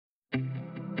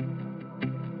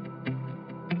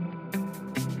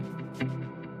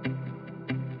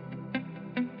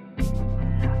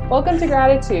Welcome to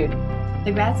Gratitude,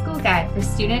 the grad school guide for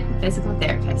student physical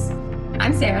therapists.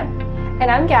 I'm Sarah.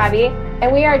 And I'm Gabby,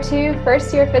 and we are two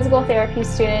first-year physical therapy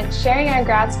students sharing our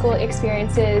grad school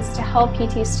experiences to help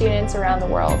PT students around the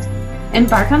world.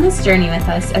 Embark on this journey with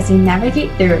us as we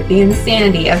navigate through the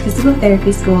insanity of physical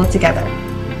therapy school together.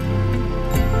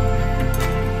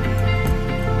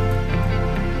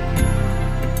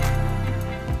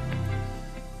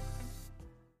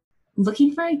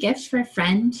 Looking for a gift for a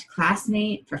friend,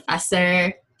 classmate,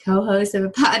 professor, co-host of a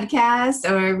podcast,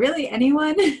 or really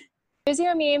anyone?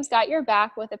 PhysioMemes got your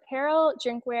back with apparel,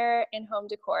 drinkware, and home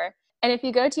decor. And if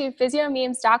you go to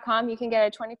physiomemes.com, you can get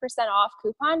a 20% off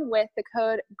coupon with the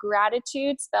code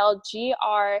GRATITUDE, spelled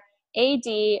GRADITUDE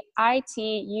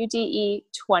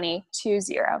 2020.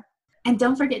 And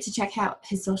don't forget to check out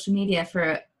his social media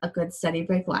for a good study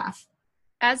break laugh.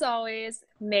 As always,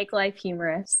 make life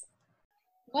humorous.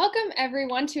 Welcome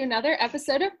everyone to another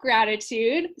episode of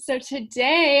Gratitude. So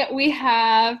today we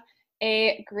have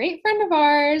a great friend of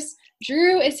ours.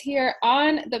 Drew is here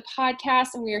on the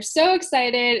podcast and we are so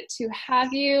excited to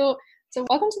have you. So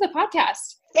welcome to the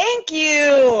podcast. Thank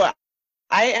you.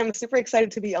 I am super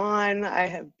excited to be on. I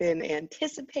have been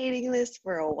anticipating this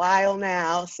for a while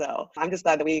now. So I'm just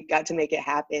glad that we got to make it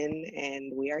happen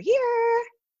and we are here.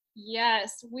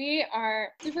 Yes, we are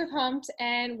super pumped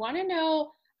and want to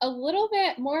know a little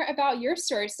bit more about your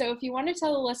story. So if you want to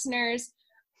tell the listeners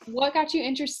what got you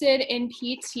interested in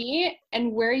PT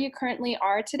and where you currently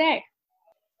are today.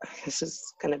 This is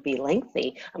going to be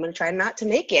lengthy. I'm going to try not to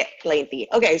make it lengthy.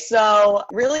 Okay, so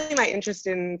really my interest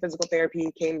in physical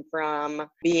therapy came from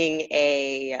being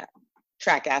a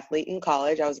track athlete in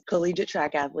college. I was a collegiate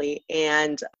track athlete,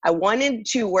 and I wanted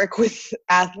to work with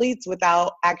athletes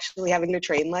without actually having to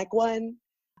train like one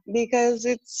because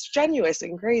it's strenuous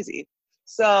and crazy.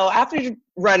 So after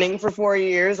running for 4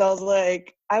 years, I was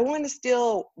like, I want to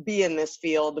still be in this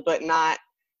field, but not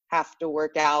have to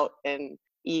work out and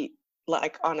eat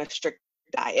like on a strict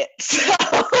diet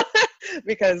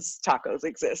because tacos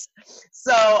exist.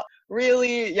 So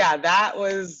really, yeah, that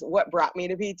was what brought me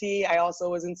to PT. I also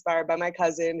was inspired by my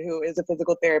cousin who is a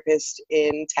physical therapist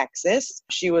in Texas.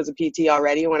 She was a PT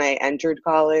already when I entered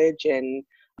college, and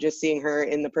just seeing her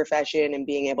in the profession and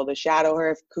being able to shadow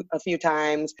her a few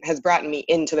times has brought me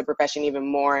into the profession even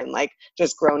more and like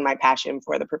just grown my passion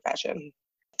for the profession.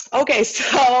 Okay,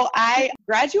 so I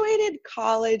graduated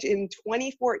college in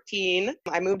 2014.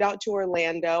 I moved out to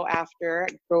Orlando after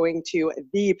going to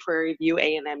the Prairie View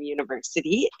A&M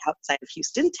University outside of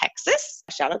Houston, Texas.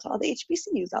 Shout out to all the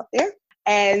HBCUs out there.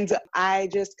 And I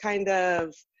just kind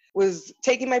of was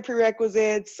taking my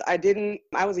prerequisites. I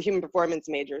was a human performance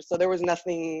major, so there was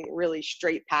nothing really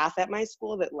straight path at my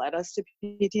school that led us to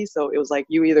PT. So it was like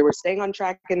you either were staying on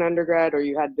track in undergrad or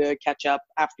you had to catch up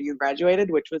after you graduated,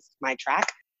 which was my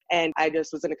track. And I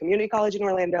just was in a community college in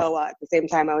Orlando. At the same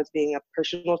time, I was being a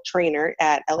personal trainer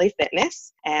at LA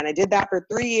Fitness. And I did that for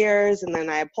 3 years. And then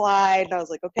I applied. And I was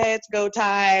like, okay, it's go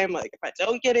time. Like, if I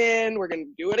don't get in, we're going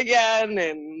to do it again.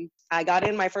 And I got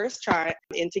in my first try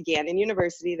into Gannon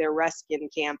University, their Ruskin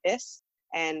campus.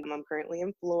 And I'm currently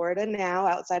in Florida now,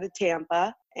 outside of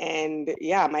Tampa. And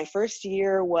yeah, my first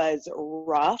year was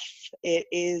rough. It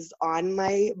is on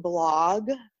my blog,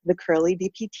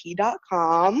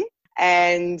 thecurlydpt.com.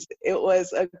 And it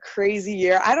was a crazy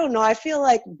year. I don't know. I feel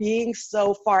like being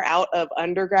so far out of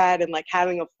undergrad and like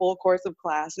having a full course of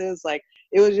classes, like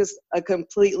it was just a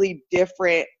completely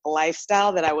different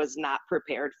lifestyle that I was not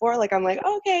prepared for. Like, I'm like,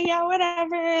 okay, yeah,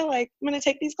 whatever. Like, I'm going to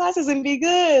take these classes and be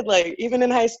good. Like, even in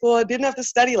high school, I didn't have to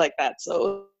study like that.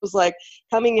 So it was like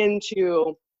coming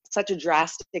into such a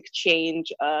drastic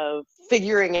change of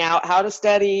figuring out how to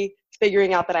study,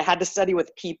 figuring out that I had to study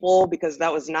with people because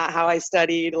that was not how I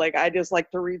studied. Like, I just like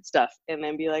to read stuff and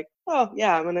then be like, oh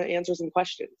yeah, I'm going to answer some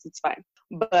questions. It's fine.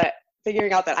 But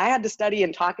figuring out that I had to study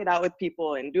and talk it out with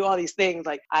people and do all these things,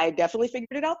 like I definitely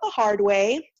figured it out the hard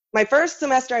way. My first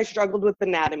semester, I struggled with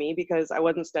anatomy because I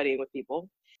wasn't studying with people.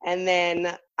 And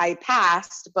then I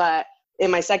passed, but in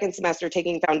my second semester,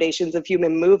 taking foundations of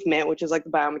human movement, which is like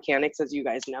the biomechanics, as you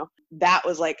guys know, that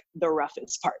was like the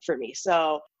roughest part for me.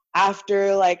 So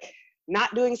after like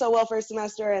not doing so well first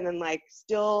semester and then like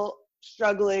still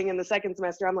struggling in the second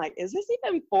semester, I'm like, is this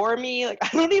even for me? Like, I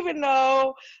don't even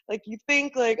know. Like, you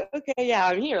think like, okay, yeah,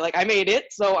 I'm here. Like, I made it,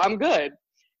 so I'm good.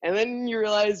 And then you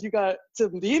realize you got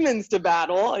some demons to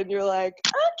battle and you're like,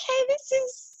 okay, this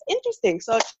is interesting.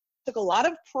 So it took a lot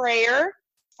of prayer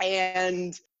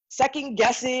and second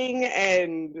guessing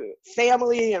and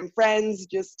family and friends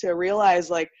just to realize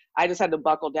like I just had to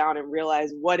buckle down and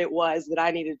realize what it was that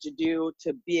I needed to do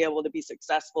to be able to be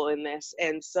successful in this.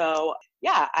 And so,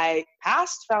 yeah, I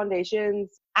passed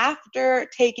foundations, after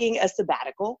taking a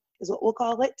sabbatical, is what we'll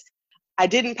call it, I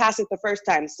didn't pass it the first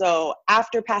time. So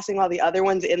after passing all the other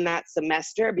ones in that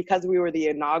semester, because we were the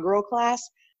inaugural class,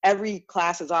 every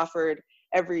class is offered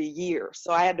every year.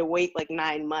 So I had to wait like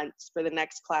 9 months for the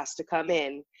next class to come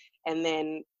in. And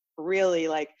then really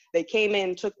like they came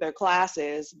in, took their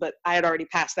classes, but I had already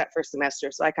passed that first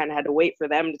semester. So I kind of had to wait for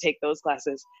them to take those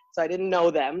classes. So I didn't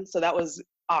know them. So that was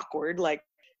awkward. Like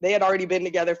they had already been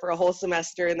together for a whole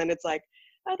semester. And then it's like,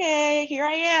 okay, here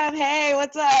I am. Hey,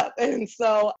 what's up? And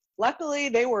so luckily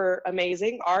they were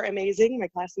amazing, are amazing. My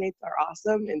classmates are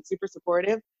awesome and super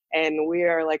supportive. And we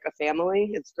are like a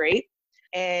family. It's great.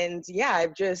 And yeah,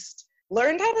 I've just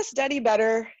learned how to study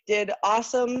better, did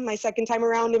awesome my second time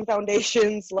around in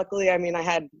foundations. Luckily, I mean, I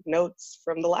had notes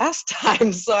from the last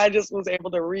time, so I just was able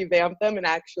to revamp them and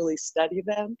actually study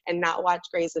them and not watch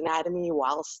Grey's Anatomy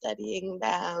while studying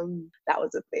them. That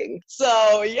was a thing.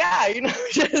 So yeah, you know,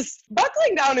 just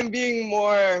buckling down and being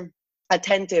more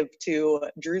attentive to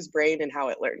Drew's brain and how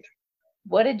it learned.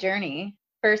 What a journey,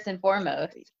 first and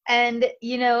foremost. And,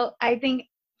 you know, I think,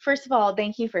 first of all,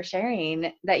 thank you for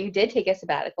sharing that you did take a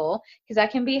sabbatical, because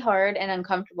that can be hard and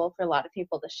uncomfortable for a lot of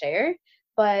people to share,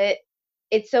 but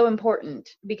it's so important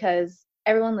because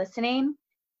everyone listening,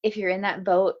 if you're in that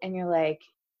boat and you're like,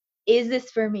 is this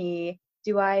for me?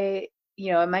 Do I,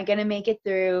 you know, am I going to make it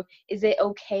through? Is it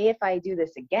okay if I do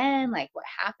this again? Like what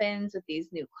happens with these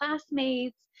new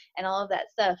classmates and all of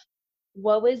that stuff?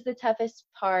 What was the toughest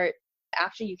part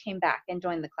after you came back and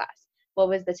joined the class? What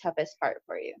was the toughest part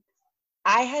for you?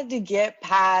 I had to get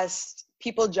past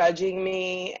people judging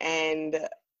me and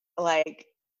like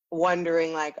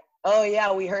wondering like, oh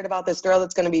yeah, we heard about this girl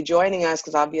that's going to be joining us,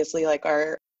 because obviously like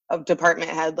our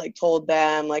department had like told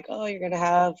them like, oh, you're going to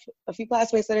have a few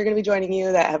classmates that are going to be joining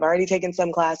you that have already taken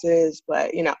some classes,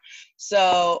 but you know.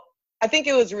 So I think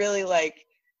it was really like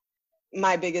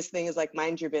my biggest thing is like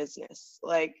mind your business.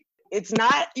 Like it's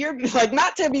not your, like,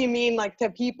 not to be mean, like to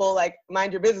people, like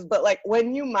mind your business, but like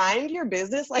when you mind your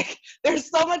business, like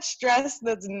there's so much stress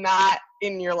that's not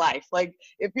in your life. Like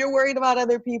if you're worried about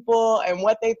other people and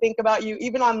what they think about you,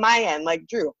 even on my end, like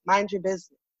Drew, mind your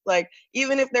business. Like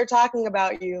even if they're talking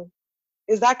about you,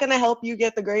 is that going to help you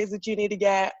get the grades that you need to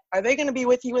get? Are they going to be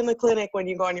with you in the clinic when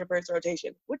you go on your first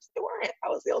rotation? Which they weren't. I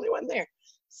was the only one there.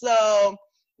 So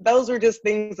those were just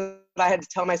things that I had to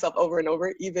tell myself over and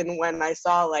over, even when I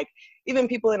saw like, even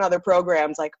people in other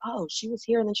programs, like, oh, she was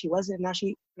here and then she wasn't, now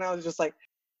she, and I was just like,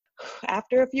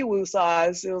 after a few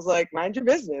woo-saws, it was like, mind your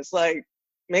business. Like,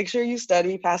 make sure you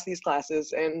study, pass these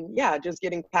classes, and yeah, just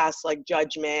getting past like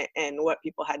judgment and what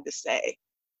people had to say.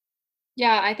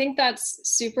 Yeah, I think that's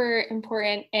super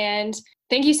important. And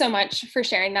thank you so much for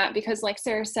sharing that, because like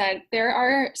Sarah said, there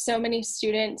are so many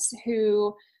students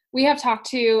who we have talked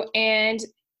to, and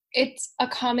it's a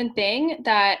common thing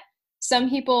that some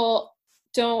people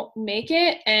don't make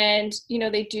it, and you know,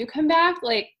 they do come back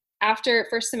like after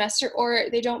first semester, or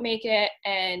they don't make it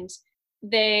and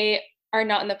they are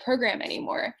not in the program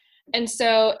anymore. And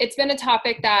so it's been a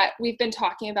topic that we've been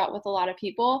talking about with a lot of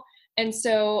people. And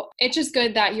so it's just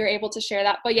good that you're able to share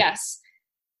that. But yes,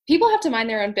 people have to mind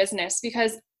their own business,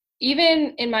 because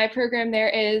even in my program, there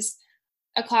is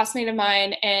a classmate of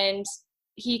mine, and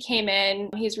he came in,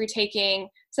 he's retaking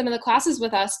some of the classes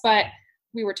with us, but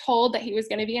we were told that he was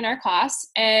going to be in our class,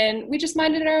 and we just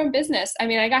minded our own business. I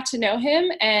mean, I got to know him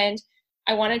and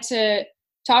I wanted to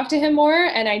talk to him more,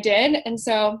 and I did. And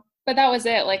so, but that was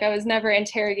it. Like I was never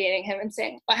interrogating him and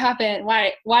saying, what happened?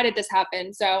 Why did this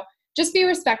happen? So just be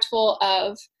respectful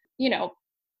of, you know,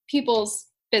 people's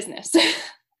business.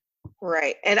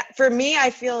 Right. And for me, I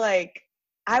feel like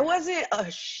I wasn't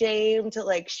ashamed to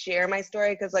like share my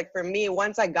story, because like for me,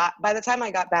 by the time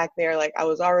I got back there, like I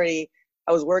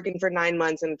was working for 9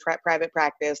 months in private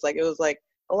practice. Like it was like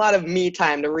a lot of me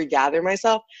time to regather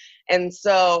myself. And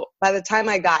so by the time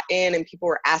I got in and people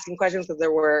were asking questions, because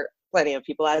there were plenty of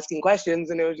people asking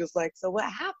questions, and it was just like, so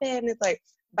what happened? It's like,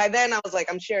 by then I was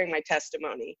like, I'm sharing my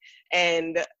testimony.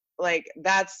 And like,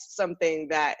 that's something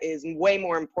that is way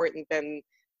more important than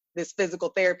this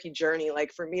physical therapy journey.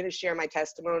 Like for me to share my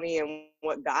testimony and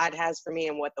what God has for me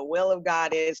and what the will of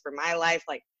God is for my life,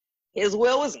 like his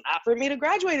will was not for me to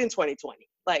graduate in 2020.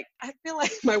 Like, I feel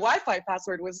like my Wi-Fi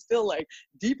password was still like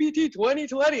DPT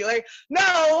 2020. Like,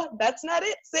 no, that's not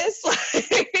it, sis.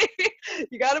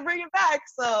 You got to bring it back.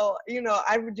 So, you know,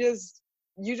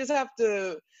 you just have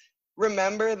to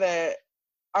remember that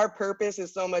our purpose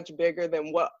is so much bigger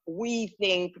than what we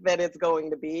think that it's going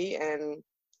to be. And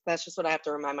that's just what I have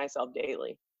to remind myself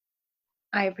daily.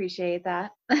 I appreciate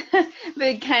that.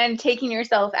 But kind of taking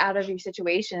yourself out of your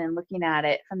situation and looking at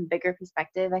it from a bigger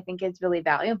perspective, I think is really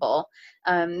valuable,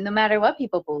 no matter what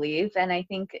people believe. And I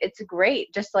think it's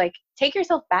great. Just like take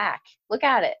yourself back, look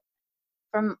at it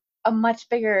from a much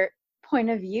bigger point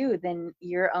of view than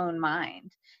your own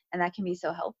mind. And that can be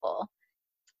so helpful.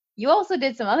 You also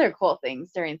did some other cool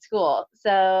things during school.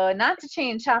 So not to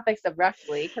change topics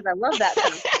abruptly, because I love that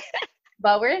stuff.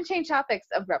 But we're going to change topics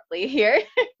abruptly here.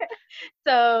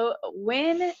 So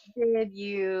when did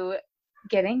you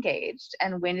get engaged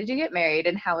and when did you get married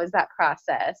and how was that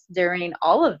process during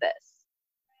all of this?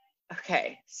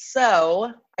 Okay,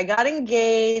 so I got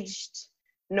engaged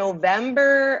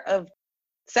November of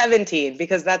 17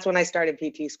 because that's when I started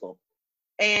PT school.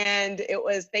 And it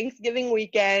was Thanksgiving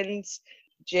weekend.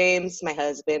 James, my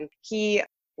husband, he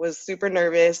was super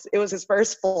nervous. It was his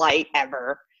first flight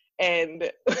ever. And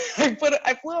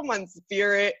I flew him on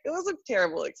Spirit. It was a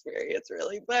terrible experience,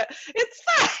 really, but it's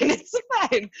fine. It's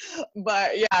fine.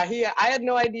 But yeah, I had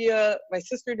no idea. My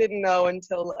sister didn't know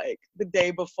until like the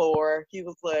day before. He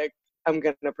was like, I'm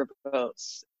going to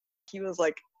propose. He was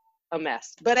like a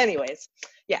mess. But anyways,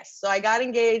 yes. So I got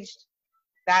engaged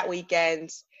that weekend.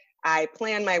 I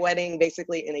planned my wedding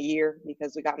basically in a year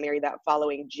because we got married that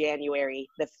following January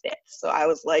the 5th. So I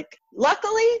was like,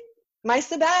 luckily, my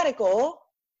sabbatical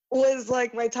was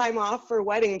like my time off for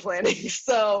wedding planning.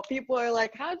 So people are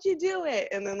like, how'd you do it?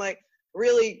 And then like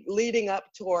really leading up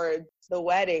towards the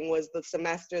wedding was the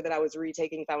semester that I was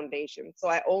retaking foundation. So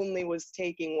I only was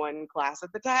taking one class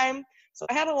at the time. So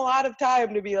I had a lot of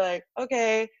time to be like,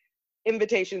 okay,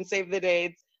 invitation, save the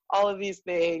dates, all of these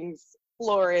things,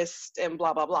 florist and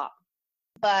blah, blah, blah.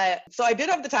 But so I did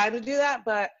have the time to do that,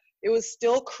 but it was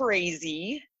still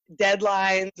crazy.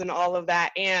 Deadlines and all of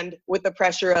that, and with the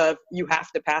pressure of you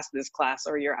have to pass this class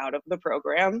or you're out of the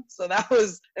program. So that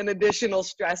was an additional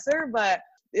stressor, but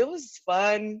it was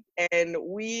fun. And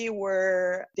we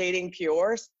were dating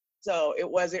pure, so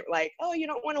it wasn't like, oh, you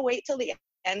don't want to wait till the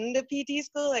end of PT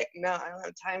school. Like, no, I don't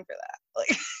have time for that.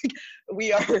 Like,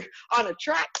 we are on a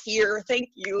track here, thank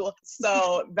you.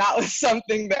 So that was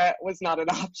something that was not an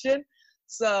option.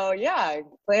 So yeah, I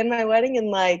planned my wedding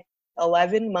in like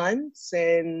 11 months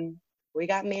and we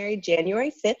got married January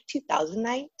 5th,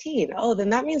 2019. Oh, then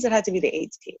that means it had to be the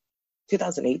 18th,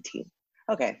 2018.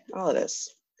 Okay, all of this.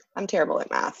 I'm terrible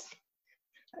at math.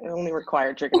 I only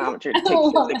require trigonometry to take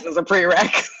physics as a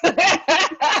prereq.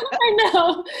 I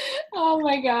know. Oh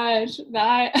my gosh.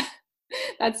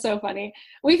 That's so funny.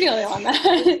 We feel you on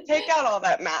that. Take out all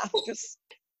that math.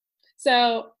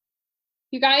 So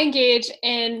you got engaged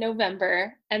in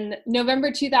November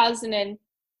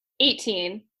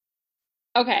 2018.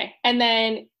 Okay. And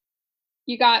then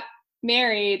you got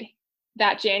married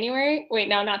that January. Wait,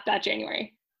 no, not that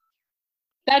January.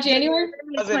 That January?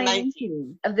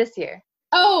 2019 of this year.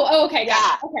 Oh, okay.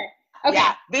 Yeah. Okay.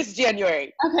 Yeah, this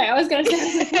January. Okay, I was going to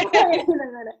say.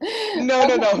 No,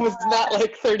 it was not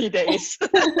like 30 days.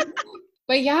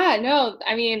 But yeah, no,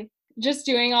 I mean, just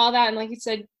doing all that and like you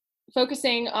said,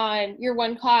 focusing on your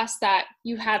one class that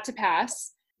you had to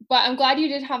pass. But I'm glad you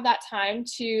did have that time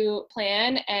to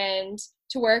plan and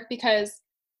to work, because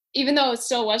even though it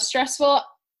still was stressful,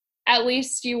 at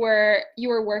least you were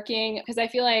working, because I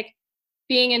feel like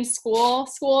being in school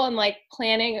and like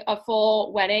planning a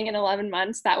full wedding in 11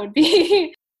 months, that would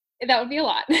be a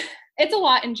lot. It's a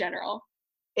lot in general.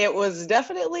 It was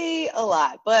definitely a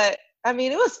lot, but I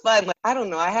mean, it was fun. Like, I don't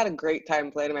know. I had a great time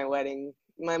planning my wedding.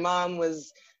 My mom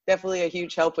was definitely a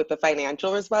huge help with the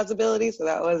financial responsibility. So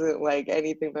that wasn't like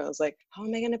anything that was like, how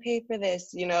am I going to pay for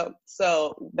this? You know,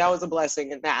 so that was a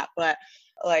blessing in that. But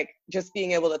like just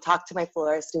being able to talk to my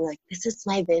florist and like, this is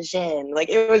my vision. Like,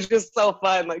 it was just so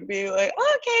fun. Like being like,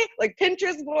 oh, okay, like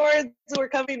Pinterest boards were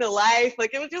coming to life.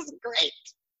 Like, it was just great.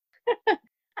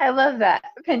 I love that.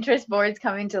 Pinterest boards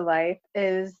coming to life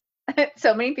is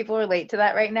so many people relate to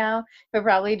that right now. They're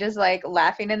probably just like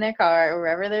laughing in their car or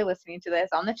wherever they're listening to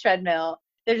this on the treadmill.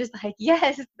 They're just like,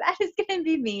 yes, that is going to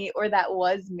be me, or that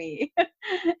was me.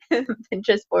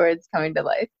 Pinterest boards coming to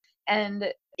life.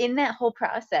 And in that whole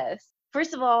process,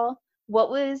 first of all,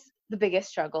 what was the biggest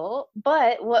struggle,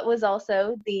 but what was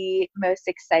also the most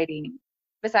exciting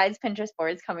besides Pinterest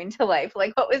boards coming to life?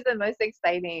 Like, what was the most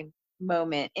exciting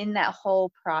moment in that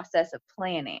whole process of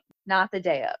planning, not the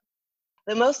day of?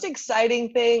 The most exciting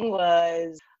thing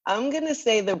was, I'm going to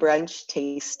say, the brunch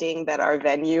tasting that our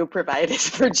venue provided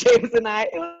for James and I.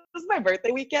 It was my birthday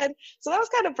weekend, so that was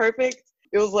kind of perfect.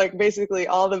 It was like basically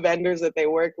all the vendors that they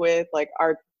work with, like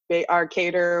our our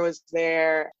caterer was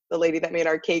there. The lady that made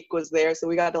our cake was there. So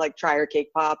we got to like try her cake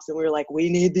pops and we were like, we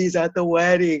need these at the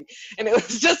wedding. And it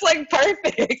was just like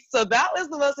perfect. So that was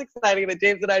the most exciting, that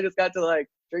James and I just got to like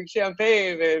drink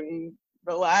champagne and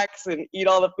relax and eat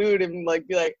all the food and like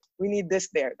be like, we need this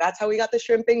there. That's how we got the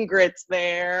shrimp and grits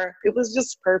there. It was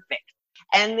just perfect.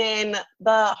 And then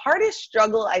the hardest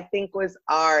struggle, I think, was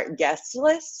our guest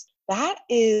list. That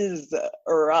is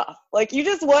rough. Like, you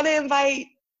just want to invite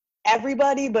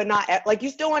everybody, but not, like, you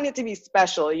still want it to be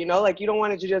special, you know? Like, you don't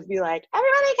want it to just be like,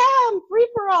 everybody come, free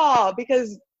for all,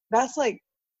 because that's like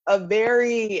a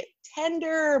very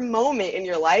tender moment in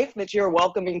your life that you're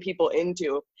welcoming people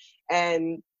into.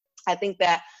 And I think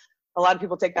that a lot of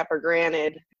people take that for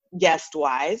granted,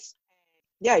 guest-wise.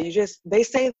 Yeah, they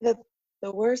say that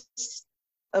the worst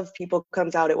of people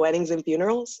comes out at weddings and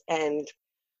funerals, and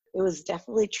it was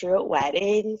definitely true at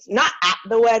weddings. Not at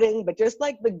the wedding, but just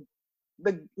like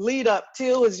the lead up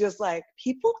to was just like,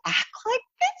 people act like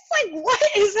this? Like, what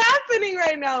is happening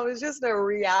right now? It was just a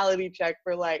reality check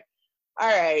for like, all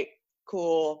right,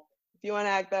 cool. If you want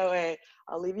to act that way,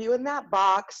 I'll leave you in that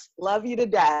box. Love you to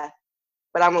death,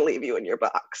 but I'm going to leave you in your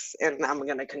box. And I'm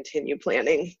going to continue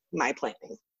planning my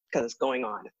planning because it's going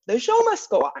on. The show must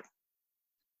go on.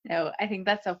 No, I think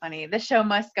that's so funny. The show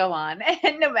must go on.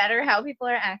 And no matter how people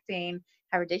are acting,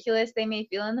 how ridiculous they may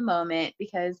feel in the moment,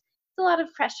 because it's a lot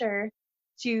of pressure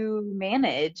to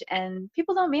manage and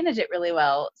people don't manage it really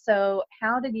well. So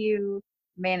how did you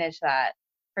manage that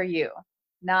for you?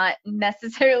 Not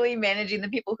necessarily managing the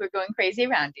people who are going crazy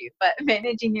around you, but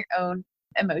managing your own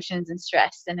emotions and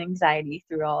stress and anxiety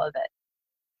through all of it.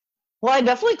 Well, I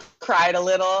definitely cried a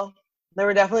little. There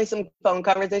were definitely some phone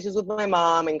conversations with my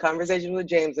mom and conversations with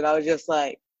James that I was just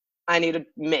like, I need a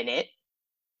minute.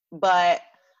 But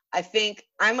I think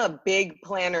I'm a big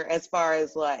planner as far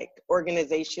as like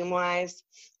organization wise.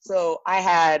 So I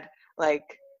had like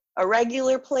a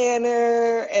regular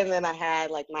planner, and then I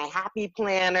had like my happy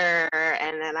planner,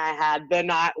 and then I had the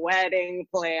not wedding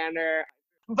planner.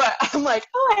 But I'm like,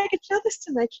 oh, I could show this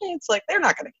to my kids. Like, they're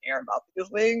not going to care about these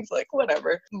things. Like,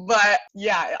 whatever. But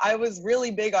yeah, I was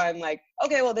really big on like,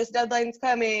 okay, well, this deadline's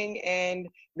coming and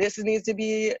this needs to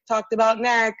be talked about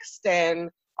next and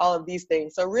all of these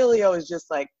things. So really, I was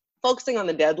just like focusing on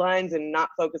the deadlines and not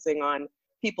focusing on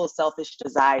people's selfish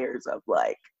desires of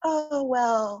like, oh,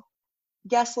 well,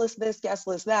 guest list this, guest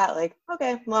list that. Like,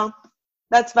 okay, well,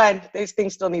 that's fine. These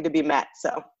things still need to be met.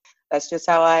 So that's just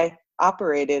how I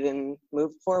operated and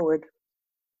moved forward.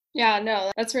 Yeah,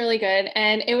 no, that's really good.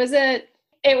 And it was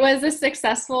a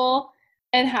successful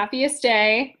and happiest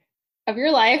day of your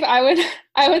life,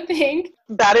 I would think.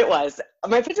 That it was.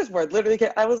 My Pinterest board literally,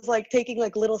 I was like taking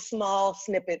like little small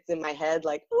snippets in my head,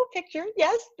 like, oh, picture,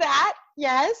 yes,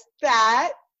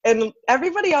 that. And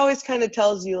everybody always kind of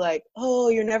tells you like, oh,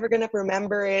 you're never gonna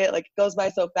remember it. Like, it goes by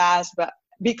so fast. But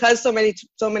because so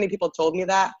many people told me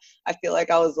that, I feel like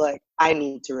I was like, I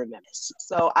need to remember this.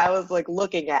 So I was like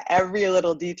looking at every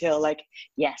little detail, like,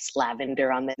 yes,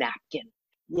 lavender on the napkin.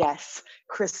 Yes,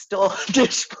 crystal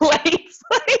dish plates.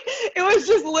 Like, it was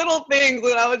just little things.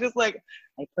 And I was just like,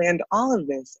 I planned all of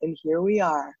this and here we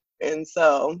are. And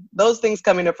so those things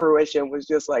coming to fruition was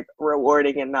just like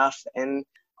rewarding enough, and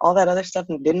all that other stuff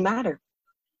didn't matter.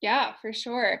 Yeah, for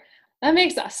sure. That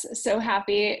makes us so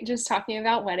happy just talking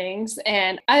about weddings.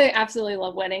 And I absolutely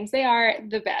love weddings. They are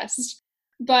the best.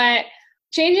 But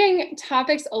changing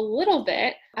topics a little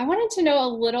bit, I wanted to know a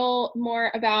little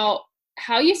more about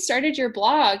how you started your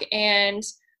blog and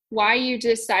why you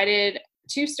decided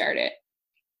to start it.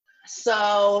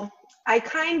 So I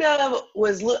kind of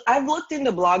I've looked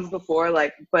into blogs before,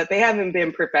 like, but they haven't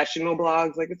been professional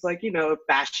blogs. Like, it's like, you know,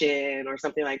 fashion or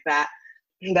something like that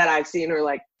I've seen, or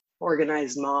like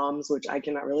organized moms, which I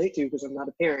cannot relate to because I'm not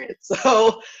a parent.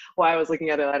 So while I was looking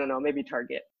at it, I don't know, maybe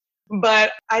Target.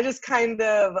 But I just kind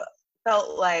of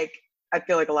felt like, I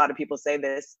feel like a lot of people say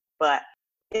this, but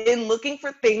in looking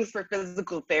for things for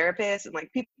physical therapists and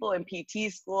like people in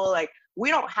PT school, like, we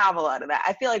don't have a lot of that.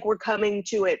 I feel like we're coming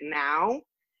to it now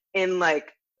in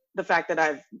like the fact that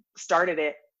I've started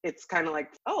it. It's kind of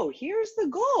like, oh, here's the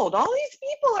gold. All these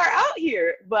people are out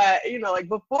here. But, you know, like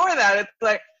before that, it's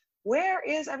like, where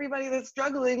is everybody that's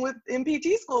struggling with in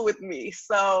PT school with me?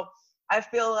 So I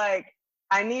feel like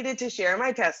I needed to share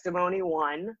my testimony,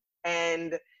 one,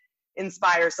 and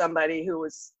inspire somebody who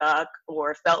was stuck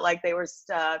or felt like they were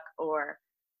stuck or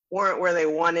weren't where they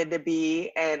wanted to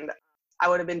be. And I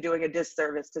would have been doing a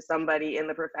disservice to somebody in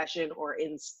the profession or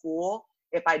in school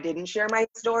if I didn't share my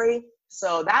story.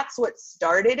 So that's what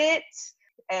started it.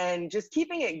 And just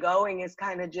keeping it going is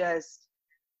kind of just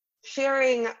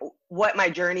sharing what my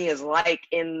journey is like,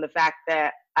 in the fact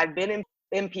that I've been in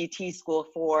MPT school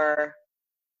for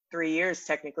 3 years,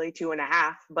 technically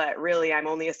 2.5, but really I'm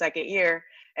only a second year.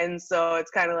 And so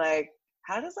it's kind of like,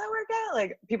 how does that work out?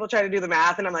 Like, people try to do the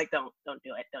math and I'm like, don't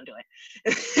do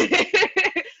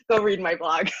it. Go read my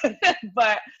blog.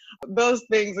 But those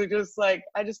things are just like,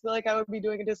 I just feel like I would be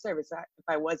doing a disservice if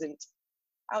I wasn't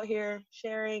out here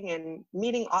sharing and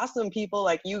meeting awesome people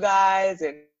like you guys,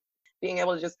 and being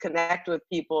able to just connect with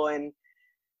people and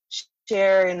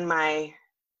share in my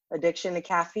addiction to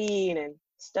caffeine and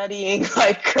studying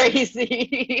like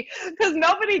crazy, because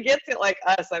nobody gets it like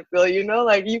us. I feel,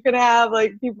 like you can have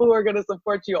like people who are going to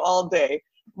support you all day,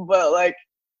 but like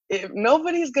if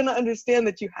nobody's going to understand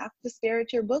that you have to stare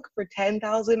at your book for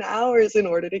 10,000 hours in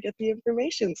order to get the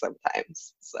information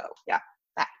sometimes. So yeah,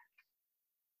 that.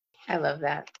 I love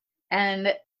that.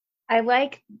 And I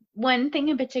like one thing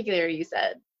in particular you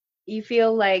said. You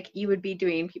feel like you would be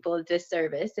doing people a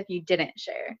disservice if you didn't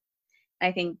share.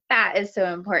 I think that is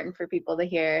so important for people to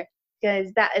hear,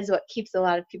 because that is what keeps a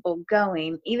lot of people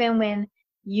going, even when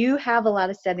you have a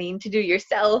lot of studying to do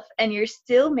yourself and you're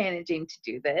still managing to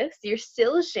do this. You're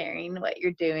still sharing what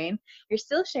you're doing. You're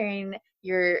still sharing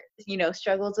your,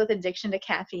 struggles with addiction to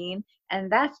caffeine.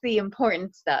 And that's the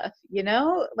important stuff,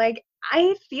 like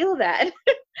I feel that.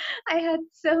 I had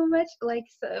so much like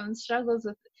some struggles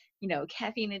with,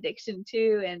 caffeine addiction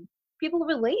too, and people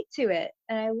relate to it.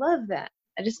 And I love that.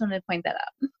 I just wanted to point that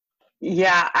out.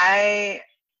 Yeah, I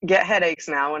get headaches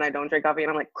now when I don't drink coffee,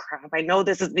 and I'm like, crap, I know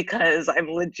this is because I'm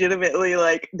legitimately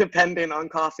like dependent on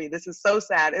coffee. This is so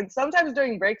sad. And sometimes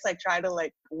during breaks, I try to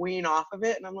like wean off of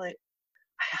it, and I'm like,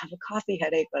 I have a coffee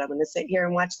headache, but I'm going to sit here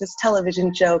and watch this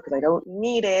television show because I don't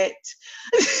need it.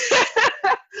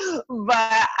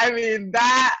 But I mean,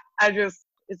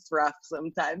 it's rough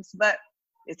sometimes, but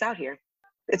it's out here.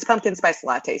 It's pumpkin spice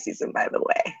latte season, by the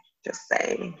way. Just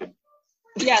saying.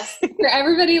 Yes, for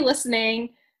everybody listening,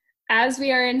 as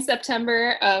we are in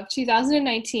September of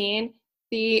 2019,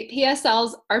 the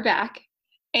PSLs are back.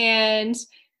 And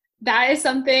that is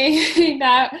something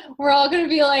that we're all going to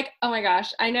be like, oh my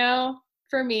gosh, I know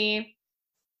for me,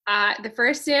 the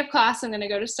first day of class, I'm going to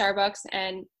go to Starbucks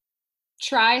and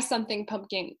try something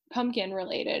pumpkin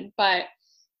related. But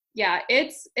yeah,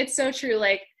 it's so true.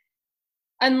 Like,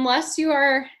 unless you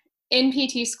are in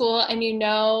PT school and you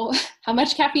know how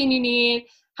much caffeine you need,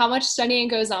 how much studying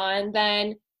goes on,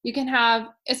 then you can have,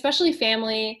 especially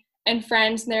family and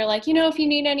friends, and they're like, if you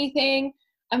need anything,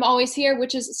 I'm always here,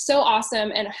 which is so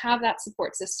awesome, and have that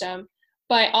support system.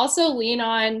 But also lean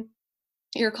on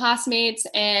your classmates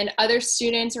and other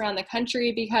students around the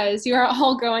country, because you are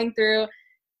all going through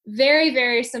very,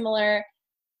 very similar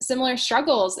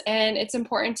struggles, and it's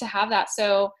important to have that.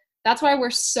 So that's why we're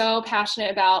so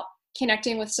passionate about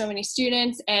connecting with so many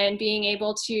students and being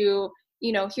able to,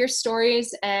 hear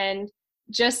stories and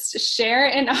just share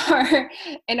in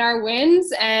our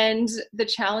wins and the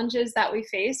challenges that we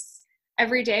face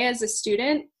every day as a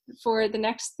student for the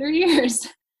next 3 years.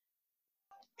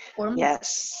 Or more.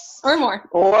 Yes. Or more.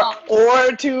 Or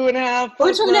 2.5. Or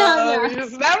 2.5, yeah. You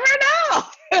just never know.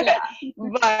 Yeah.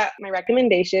 But my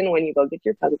recommendation when you go get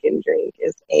your pumpkin drink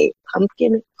is a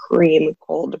pumpkin cream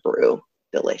cold brew.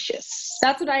 Delicious.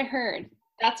 That's what I heard.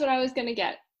 That's what I was going to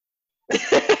get.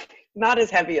 Not as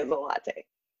heavy as a latte.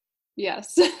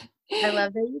 Yes. I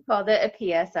love that you called it a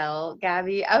PSL,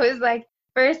 Gabby. I was like,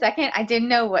 for a second, I didn't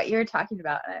know what you were talking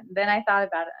about. And then I thought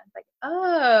about it. I was like,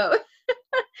 oh,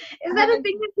 is that a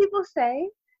thing that people say?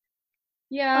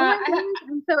 Yeah. Oh my goodness,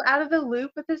 I'm so out of the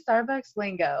loop with the Starbucks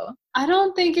lingo. I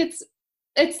don't think it's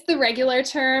the regular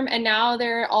term. And now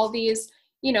there are all these,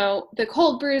 the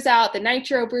cold brews out, the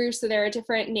nitro brew. So there are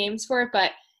different names for it,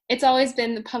 but it's always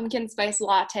been the pumpkin spice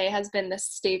latte has been the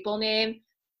staple name.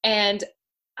 And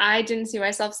I didn't see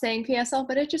myself saying PSL,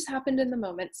 but it just happened in the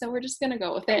moment. So we're just going to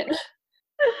go with it.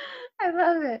 I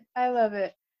love it. I love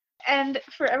it. And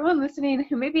for everyone listening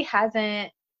who maybe hasn't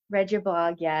read your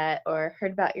blog yet or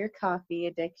heard about your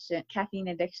caffeine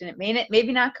addiction,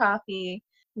 maybe not coffee,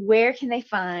 where can they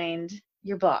find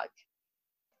your blog?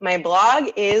 My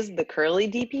blog is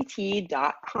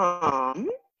thecurlydpt.com,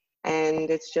 and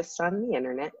it's just on the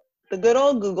internet. The good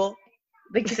old Google.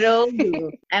 The good old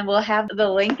Google. And we'll have the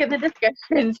link in the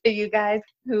description so you guys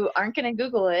who aren't going to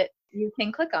Google it, you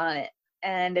can click on it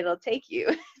and it'll take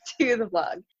you to the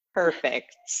blog.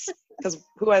 Perfect. Because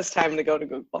who has time to go to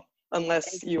Google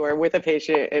unless you are with a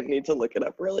patient and need to look it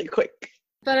up really quick.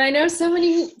 But I know so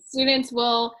many students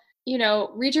will,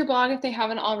 read your blog if they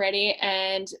haven't already.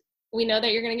 And we know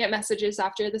that you're going to get messages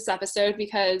after this episode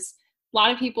because a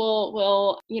lot of people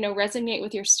will, resonate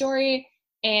with your story.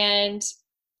 And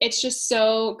it's just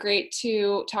so great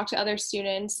to talk to other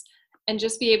students and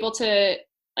just be able to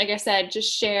like I said,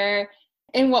 just share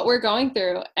in what we're going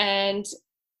through. And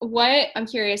I'm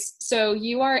curious, so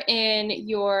you are in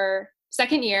your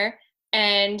second year,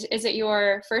 and is it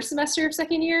your first semester of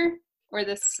second year or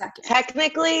the second?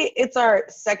 Technically, it's our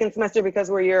second semester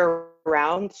because we're year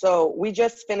round. So we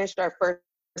just finished our first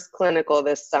clinical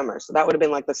this summer. So that would have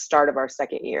been like the start of our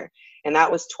second year. And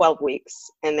that was 12 weeks.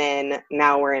 And then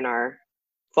now we're in our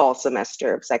fall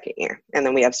semester of second year. And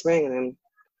then we have spring, and then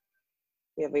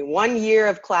we have 1 year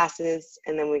of classes,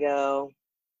 and then we go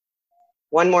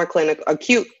one more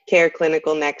acute care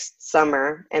clinical next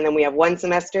summer. And then we have 1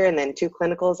 semester and then 2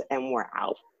 clinicals, and we're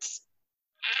out.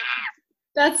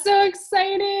 That's so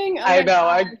exciting. Oh I know.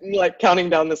 I'm like counting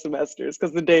down the semesters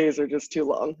because the days are just too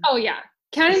long. Oh yeah.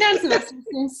 Counting down semesters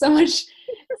seems so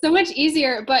much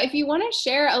easier. But if you want to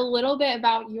share a little bit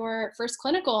about your first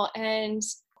clinical and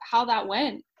how that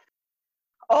went.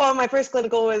 Oh, my first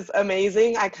clinical was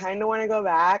amazing. I kind of want to go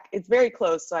back. It's very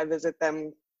close, so I visit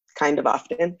them kind of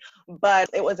often. But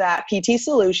it was at PT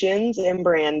Solutions in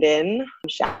Brandon.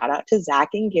 Shout out to Zach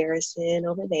and Garrison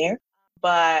over there.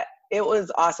 But it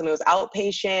was awesome. It was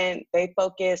outpatient. They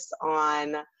focus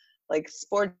on like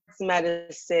sports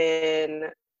medicine.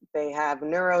 They have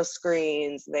neuro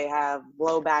screens. They have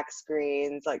low back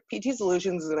screens. Like PT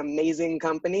Solutions is an amazing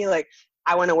company. Like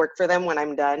I want to work for them when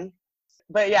I'm done.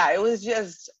 But yeah, it was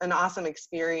just an awesome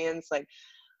experience. Like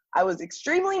I was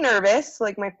extremely nervous,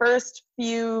 like my first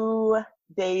few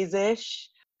days-ish,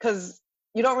 because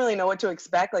you don't really know what to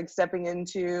expect, like stepping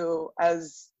into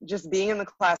as just being in the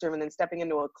classroom and then stepping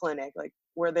into a clinic, like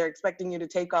where they're expecting you to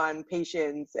take on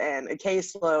patients and a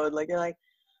caseload. Like you're like,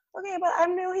 okay, but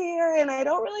I'm new here and I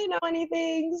don't really know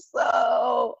anything,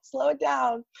 so slow it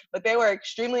down. But they were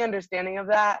extremely understanding of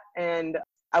that, and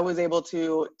I was able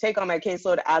to take on my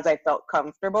caseload as I felt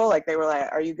comfortable. Like they were like,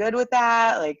 are you good with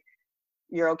that? Like,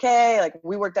 you're okay? Like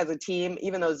we worked as a team,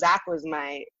 even though Zach was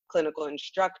my clinical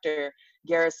instructor,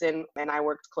 Garrison and I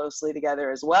worked closely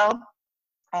together as well.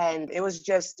 And it was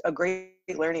just a great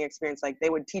learning experience. Like they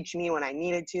would teach me when I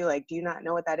needed to, like, do you not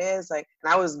know what that is? Like,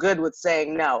 and I was good with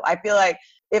saying no. I feel like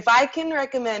if I can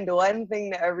recommend one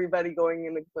thing to everybody going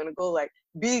into clinical, like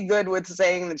be good with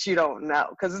saying that you don't know,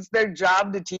 because it's their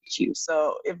job to teach you.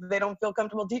 So if they don't feel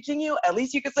comfortable teaching you, at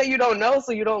least you can say you don't know,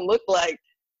 so you don't look like,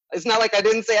 it's not like I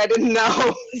didn't say I didn't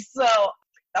know. So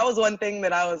that was one thing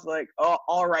that I was like, oh,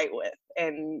 all right with.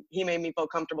 And he made me feel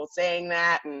comfortable saying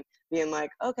that and being like,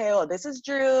 okay, well, this is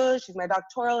Drew. She's my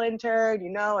doctoral intern,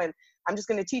 you know, and I'm just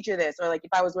going to teach her this. Or like if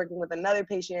I was working with another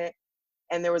patient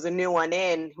and there was a new one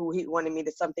in who he wanted me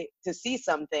to see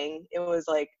something, it was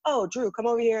like, oh, Drew, come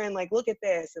over here and like, look at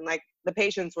this. And like the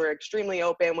patients were extremely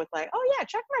open with like, oh yeah,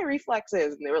 check my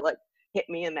reflexes. And they were like, hit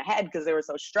me in the head because they were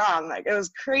so strong. Like it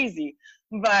was crazy,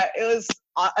 but it was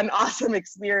an awesome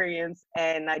experience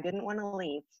and I didn't want to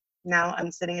leave. Now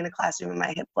I'm sitting in a classroom and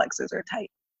my hip flexors are tight.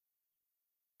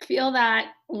 Feel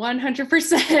that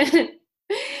 100%.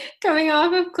 Coming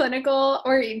off of clinical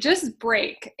or just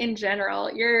break in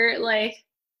general, you're like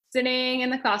sitting in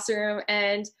the classroom,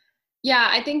 and yeah,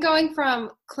 I think going from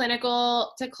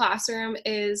clinical to classroom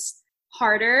is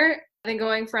harder than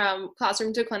going from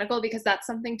classroom to clinical because that's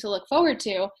something to look forward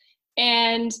to.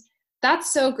 And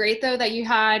that's so great though that you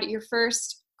had your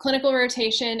first clinical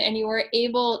rotation and you were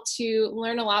able to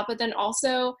learn a lot, but then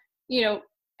also, you know,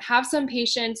 have some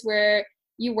patients where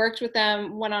you worked with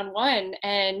them one-on-one,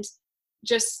 and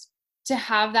just to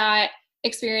have that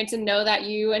experience and know that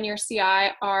you and your CI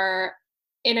are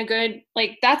in a good,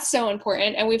 like, that's so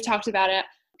important. And we've talked about it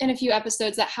in a few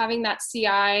episodes that having that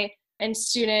CI and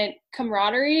student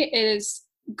camaraderie is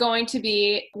going to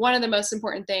be one of the most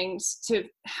important things to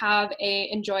have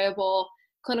a enjoyable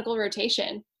clinical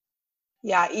rotation.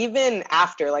 Yeah, even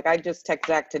after, like I just text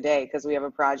Zach today because we have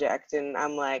a project and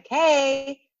I'm like,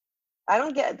 hey, I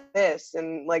don't get this.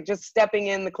 And like just stepping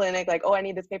in the clinic, like, oh, I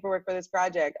need this paperwork for this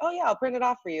project. Oh yeah, I'll print it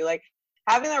off for you. Like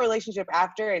having that relationship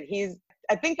after, and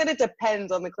I think that it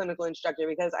depends on the clinical instructor,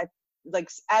 because like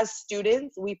as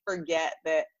students, we forget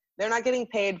that they're not getting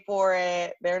paid for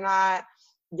it. They're not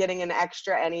getting an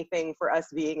extra anything for us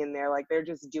being in there. Like they're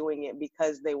just doing it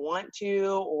because they want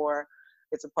to, or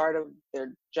it's a part of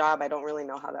their job. I don't really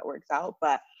know how that works out,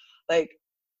 but like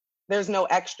there's no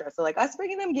extra. So like us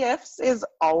bringing them gifts is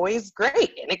always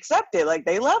great and accepted. Like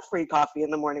they love free coffee in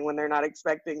the morning when they're not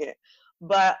expecting it.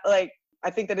 But like, I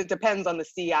think that it depends on the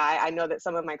CI. I know that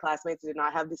some of my classmates did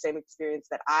not have the same experience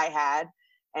that I had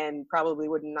and probably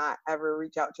would not ever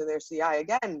reach out to their CI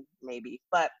again, maybe.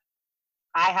 But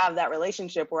I have that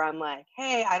relationship where I'm like,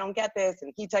 hey, I don't get this.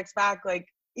 And he texts back like,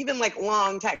 even like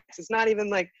long texts. It's not even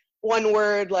like one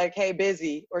word like, hey,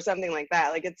 busy, or something like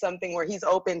that. Like, it's something where he's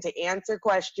open to answer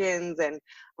questions and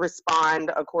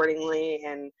respond accordingly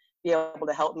and be able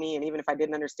to help me. And even if I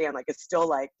didn't understand, like, it's still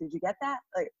like, did you get that?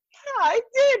 Like, yeah, I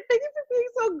did. Thank you for being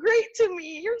so great to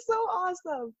me. You're so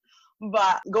awesome.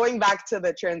 But going back to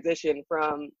the transition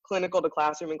from clinical to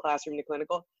classroom and classroom to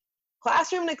clinical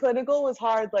was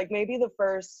hard. Like, maybe the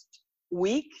first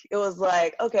week, it was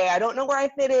like, okay, I don't know where I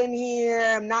fit in here.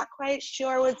 I'm not quite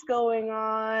sure what's going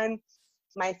on.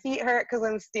 My feet hurt because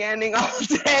I'm standing all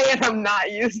day and I'm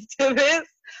not used to this.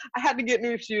 I had to get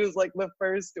new shoes like the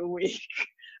first week.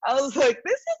 I was like,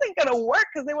 this isn't going to work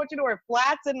because they want you to wear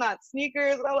flats and not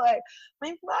sneakers. And I'm like,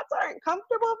 my flats aren't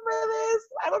comfortable for this.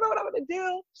 I don't know what I'm going to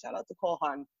do. Shout out to Cole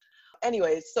Haan.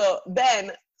 Anyways, so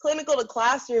then clinical to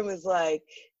classroom is like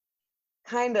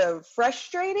kind of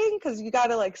frustrating because you got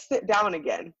to like sit down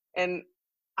again. And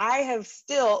I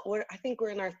think we're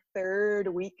in our third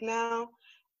week now.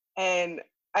 And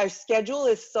our schedule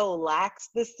is so lax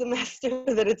this semester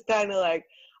that it's kind of like,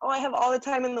 oh, I have all the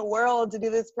time in the world to do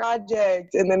this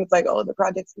project. And then it's like, oh, the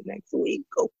project's next week.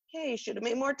 Okay, should have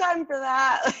made more time for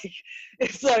that. Like,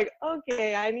 it's like,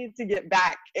 okay, I need to get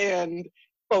back and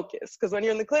focus. Because when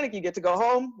you're in the clinic, you get to go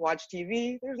home, watch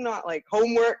TV. There's not like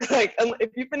homework. Like,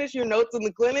 if you finish your notes in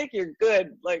the clinic, you're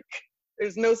good. Like,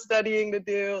 there's no studying to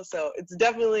do. So it's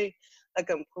definitely a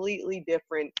completely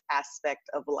different aspect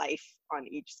of life on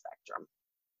each spectrum.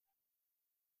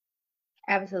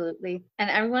 Absolutely. And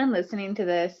everyone listening to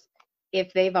this,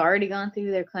 if they've already gone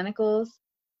through their clinicals,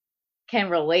 can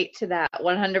relate to that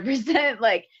 100%.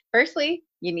 Like, firstly,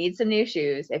 you need some new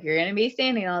shoes. If you're going to be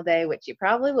standing all day, which you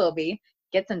probably will be,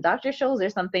 get some Dr. Scholl's or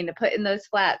something to put in those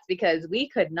flats, because we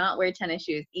could not wear tennis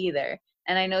shoes either.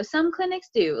 And I know some clinics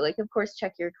do. Like, of course,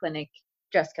 check your clinic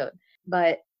dress code.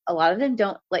 But a lot of them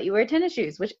don't let you wear tennis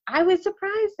shoes, which I was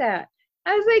surprised at.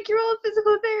 I was like, you're all a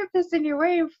physical therapist and you're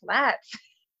wearing flats.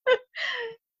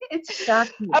 It's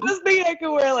shocking. I was thinking I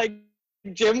could wear like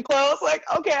gym clothes. Like,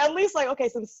 okay, at least like, okay,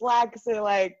 some slacks and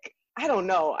like, I don't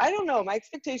know. My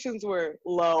expectations were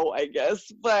low, I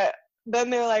guess. But then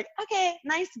they're like, okay,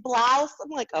 nice blouse. I'm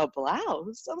like, a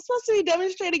blouse? I'm supposed to be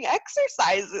demonstrating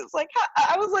exercises. Like,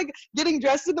 I was like getting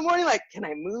dressed in the morning, like, can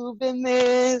I move in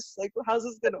this? Like, how's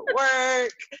this gonna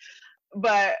work?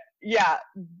 But yeah,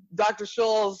 Dr.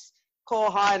 Scholl's, Cole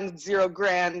Haan,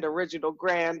 $0 original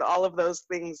grand, all of those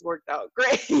things worked out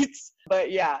great.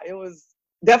 But yeah, it was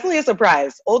definitely a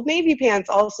surprise. Old Navy pants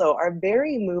also are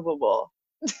very movable.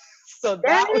 So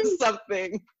that was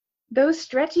something. Those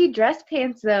stretchy dress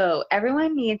pants, though,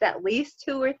 everyone needs at least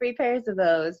 2 or 3 pairs of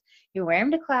those. You wear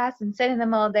them to class and sit in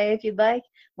them all day if you'd like.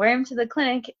 Wear them to the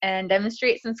clinic and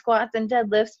demonstrate some squats and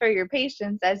deadlifts for your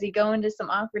patients as you go into some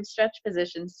awkward stretch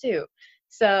positions, too.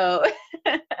 So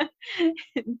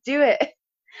do it.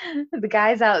 The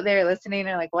guys out there listening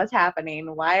are like, what's happening?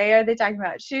 Why are they talking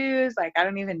about shoes? Like, I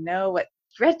don't even know what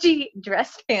stretchy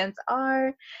dress pants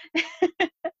are.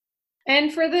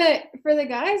 And for the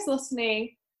guys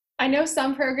listening, I know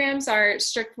some programs are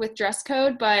strict with dress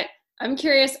code, but I'm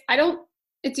curious,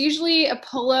 it's usually a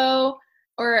polo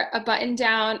or a button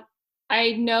down.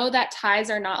 I know that ties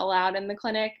are not allowed in the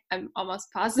clinic. I'm almost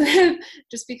positive,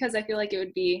 just because I feel like it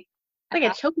would be like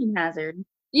a choking hazard.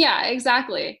 Yeah,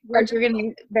 exactly. Or you're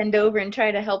going to bend over and try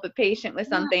to help a patient with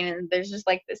something, and there's just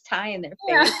like this tie in their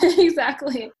face. Yeah,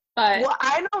 exactly. But well,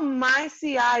 I know my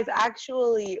CIs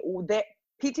actually,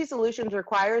 PT Solutions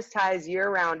requires ties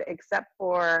year-round, except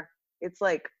for it's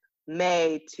like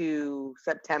May to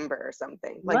September or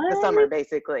something, like the summer,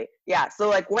 basically. Yeah, so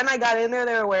like when I got in there,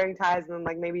 they were wearing ties, and then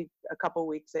like maybe a couple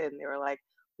weeks in, they were like,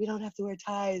 we don't have to wear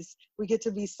ties. We get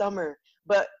to be summer.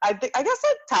 But I guess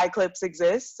like tie clips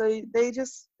exist, so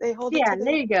they hold it to the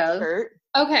there you go. shirt.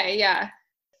 Okay, yeah.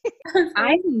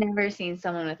 I've never seen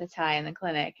someone with a tie in the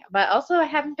clinic, but also I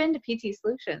haven't been to PT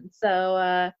Solutions,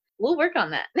 so we'll work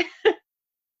on that.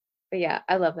 But yeah,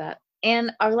 I love that.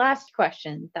 And our last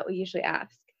question that we usually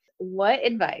ask, what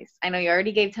advice, I know you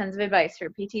already gave tons of advice for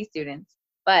PT students,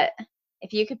 but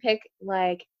if you could pick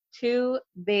like 2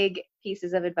 big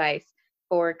pieces of advice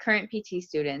for current PT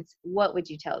students, what would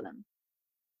you tell them?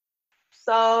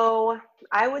 So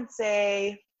I would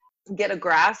say get a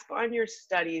grasp on your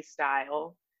study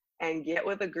style and get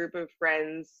with a group of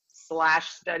friends /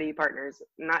 study partners,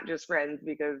 not just friends,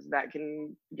 because that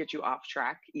can get you off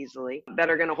track easily,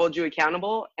 that are going to hold you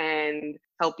accountable and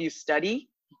help you study.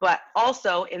 But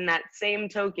also in that same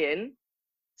token,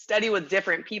 study with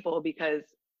different people, because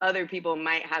other people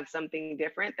might have something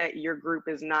different that your group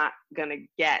is not going to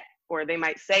get, or they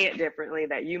might say it differently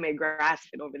that you may grasp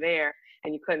it over there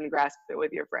and you couldn't grasp it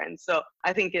with your friends. So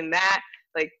I think in that,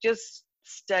 like, just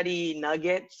study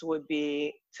nuggets would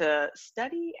be to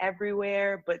study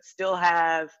everywhere, but still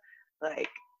have like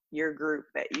your group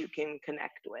that you can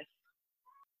connect with.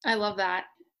 I love that.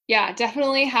 Yeah,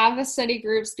 definitely have the study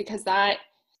groups because that,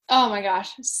 oh my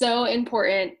gosh, so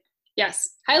important. Yes,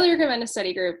 highly recommend a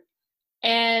study group.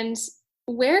 And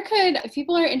if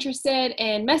people are interested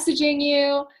in messaging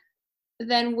you,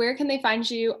 then where can they find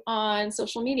you on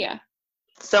social media?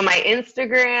 So my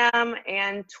Instagram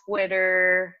and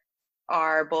Twitter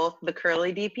are both the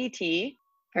Curly DPT.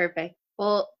 Perfect.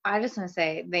 Well, I just want to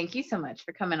say thank you so much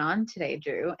for coming on today,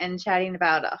 Drew, and chatting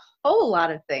about a whole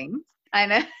lot of things. I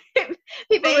know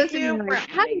people listening are like,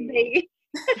 how did they?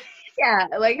 Yeah,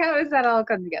 like how does that all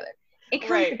come together? It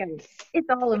comes together. It's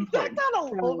all important. I've done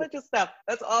a whole bunch of stuff.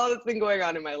 That's all that's been going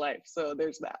on in my life. So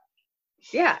there's that.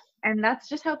 Yeah, and that's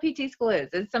just how PT school is.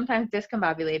 It's sometimes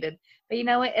discombobulated, but you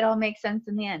know what? It all makes sense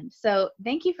in the end. So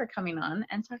thank you for coming on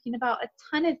and talking about a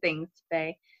ton of things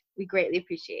today. We greatly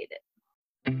appreciate it.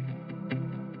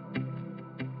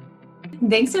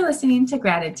 Thanks for listening to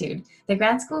Gratitude, the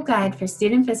grad school guide for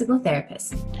student physical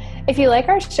therapists. If you like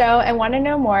our show and want to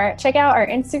know more, check out our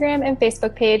Instagram and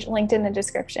Facebook page linked in the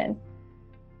description.